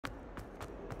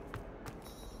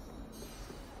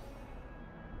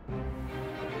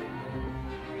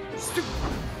Stupefy!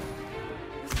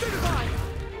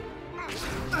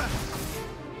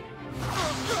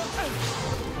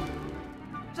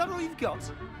 Is that all you've got?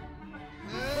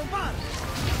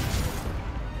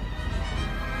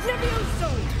 Levioso!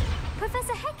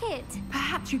 Professor Hecat!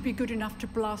 Perhaps you'd be good enough to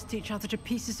blast each other to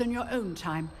pieces on your own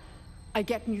time. I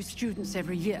get new students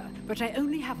every year, but I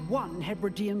only have one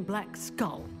Hebridean black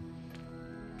skull.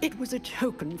 It was a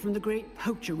token from the Great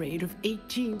Poacher Raid of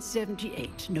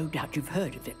 1878. No doubt you've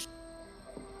heard of it.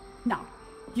 Now,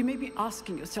 you may be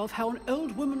asking yourself how an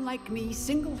old woman like me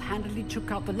single-handedly took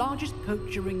out the largest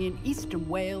poacher ring in eastern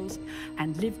Wales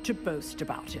and lived to boast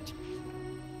about it.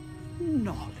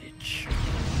 Knowledge.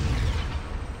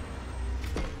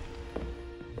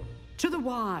 To the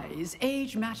wise,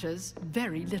 age matters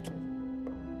very little.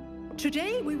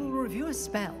 Today we will review a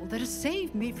spell that has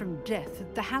saved me from death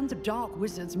at the hands of dark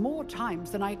wizards more times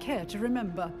than I care to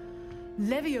remember.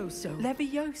 Levioso.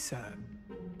 Levioso?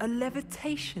 A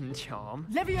levitation charm?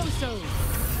 Levioso!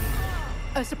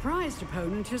 A surprised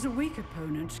opponent is a weak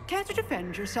opponent. Care to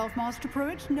defend yourself, Master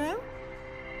Pruitt? No?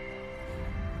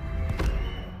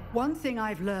 One thing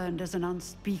I've learned as an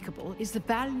unspeakable is the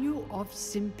value of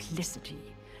simplicity,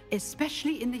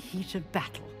 especially in the heat of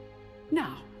battle.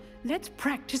 Now, let's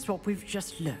practice what we've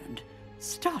just learned,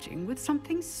 starting with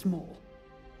something small.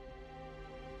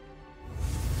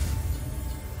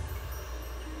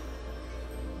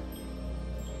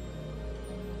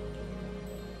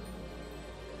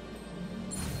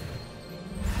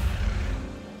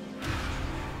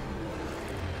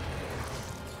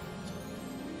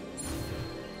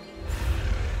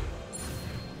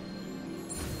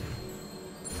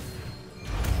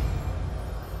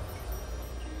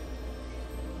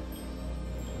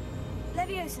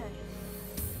 Levioso!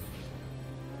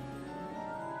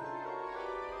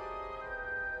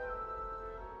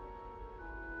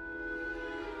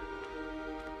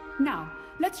 Now,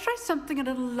 let's try something a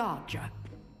little larger.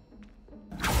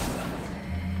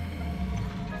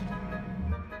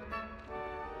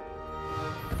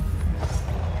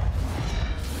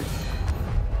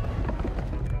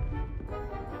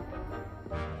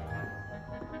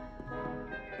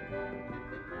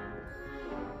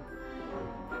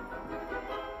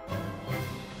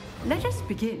 Let us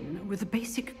begin with the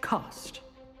basic cast.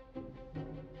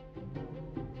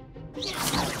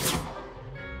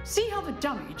 See how the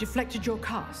dummy deflected your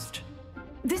cast?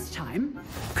 This time,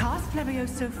 cast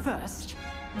Levioso first,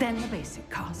 then the basic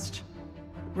cast.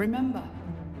 Remember,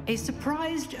 a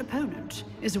surprised opponent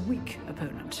is a weak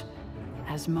opponent,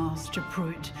 as Master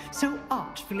Pruitt so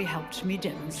artfully helped me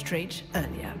demonstrate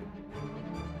earlier.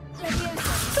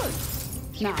 Levioso!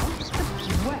 Good. Now,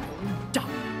 well done.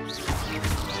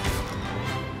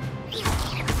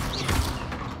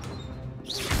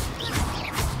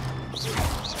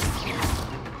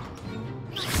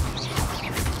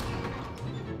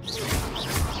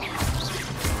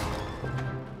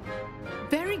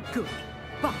 Good,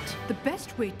 but the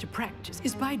best way to practice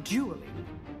is by dueling.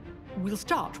 We'll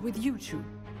start with you two.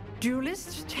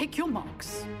 Duelists, take your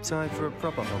marks. Time for a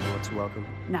proper Hogwarts welcome.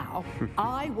 Now,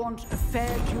 I want a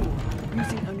fair duel,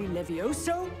 using only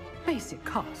Levioso, basic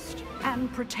cast,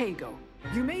 and Protego.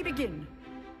 You may begin.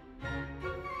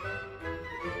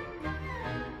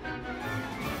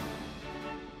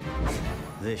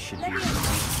 This should be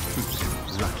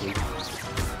lucky.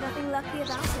 Nothing lucky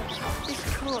about it. This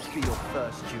can't be your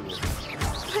first duel.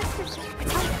 I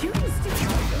do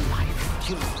enjoy your life,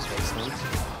 duel Excellent.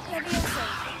 Levioso!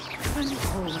 Only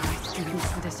all my students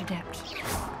with this adept.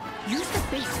 Use the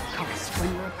basic cast when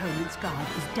your opponent's guard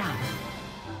is down.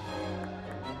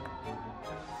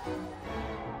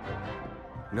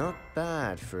 Not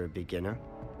bad for a beginner.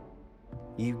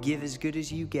 You give as good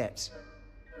as you get.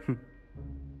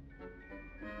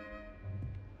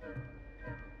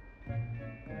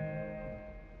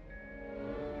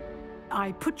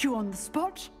 I put you on the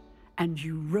spot, and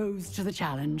you rose to the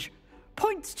challenge.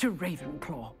 Points to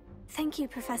RAVENCLAW. Thank you,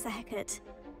 Professor Hecat.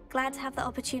 Glad to have the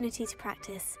opportunity to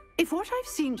practice. If what I've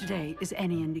seen today is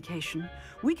any indication,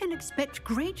 we can expect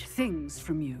great things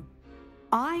from you.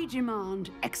 I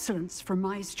demand excellence from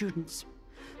my students.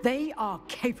 They are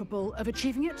capable of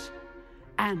achieving it,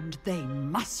 and they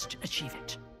must achieve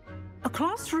it. A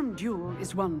classroom duel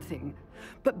is one thing,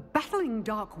 but battling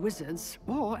dark wizards,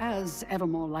 or as ever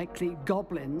more likely,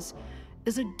 goblins,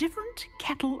 is a different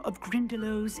kettle of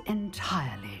Grindylows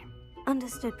entirely.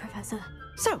 Understood, Professor.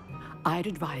 So, I'd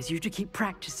advise you to keep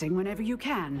practicing whenever you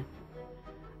can.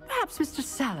 Perhaps Mr.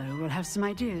 Sallow will have some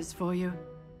ideas for you.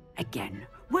 Again,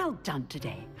 well done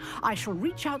today. I shall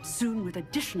reach out soon with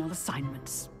additional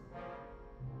assignments.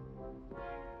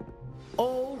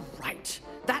 All right,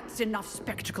 that's That's enough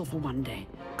spectacle for one day.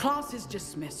 Class is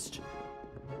dismissed.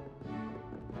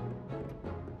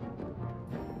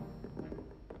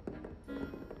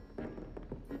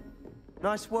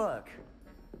 Nice work.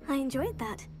 I enjoyed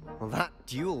that. Well, that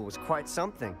duel was quite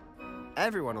something.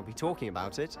 Everyone will be talking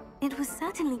about it. It was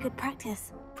certainly good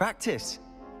practice. Practice.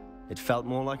 It felt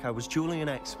more like I was dueling an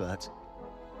expert.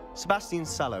 Sebastian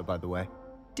Sallow, by the way.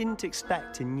 Didn't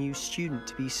expect a new student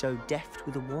to be so deft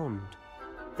with a wand.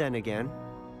 Then again,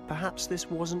 perhaps this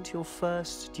wasn't your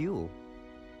first duel.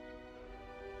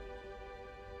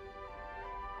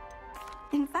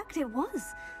 In fact, it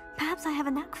was. Perhaps I have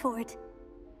a knack for it.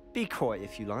 Be coy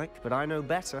if you like, but I know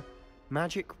better.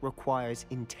 Magic requires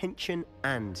intention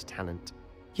and talent.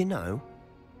 You know,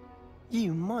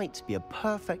 you might be a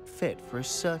perfect fit for a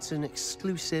certain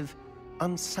exclusive,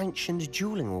 unsanctioned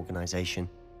dueling organization.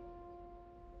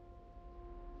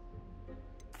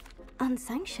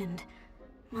 Unsanctioned?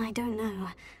 I don't know.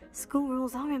 School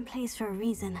rules are in place for a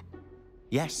reason.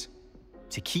 Yes,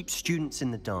 to keep students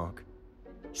in the dark.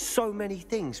 So many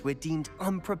things we're deemed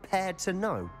unprepared to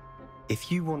know.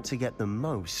 If you want to get the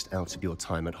most out of your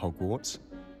time at Hogwarts,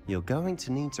 you're going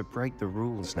to need to break the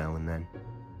rules now and then.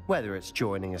 Whether it's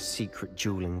joining a secret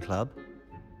dueling club,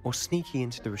 or sneaking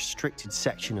into the restricted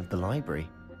section of the library,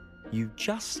 you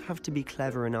just have to be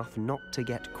clever enough not to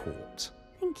get caught.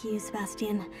 Thank you,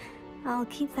 Sebastian. I'll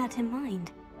keep that in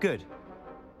mind. Good.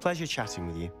 Pleasure chatting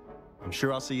with you. I'm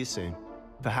sure I'll see you soon.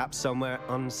 Perhaps somewhere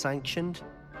unsanctioned?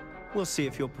 We'll see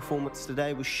if your performance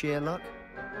today was sheer luck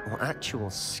or actual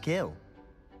skill.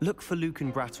 Look for Luke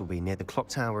and Brattleby near the clock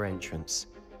tower entrance,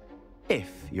 if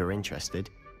you're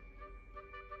interested.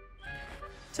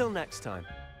 Till next time.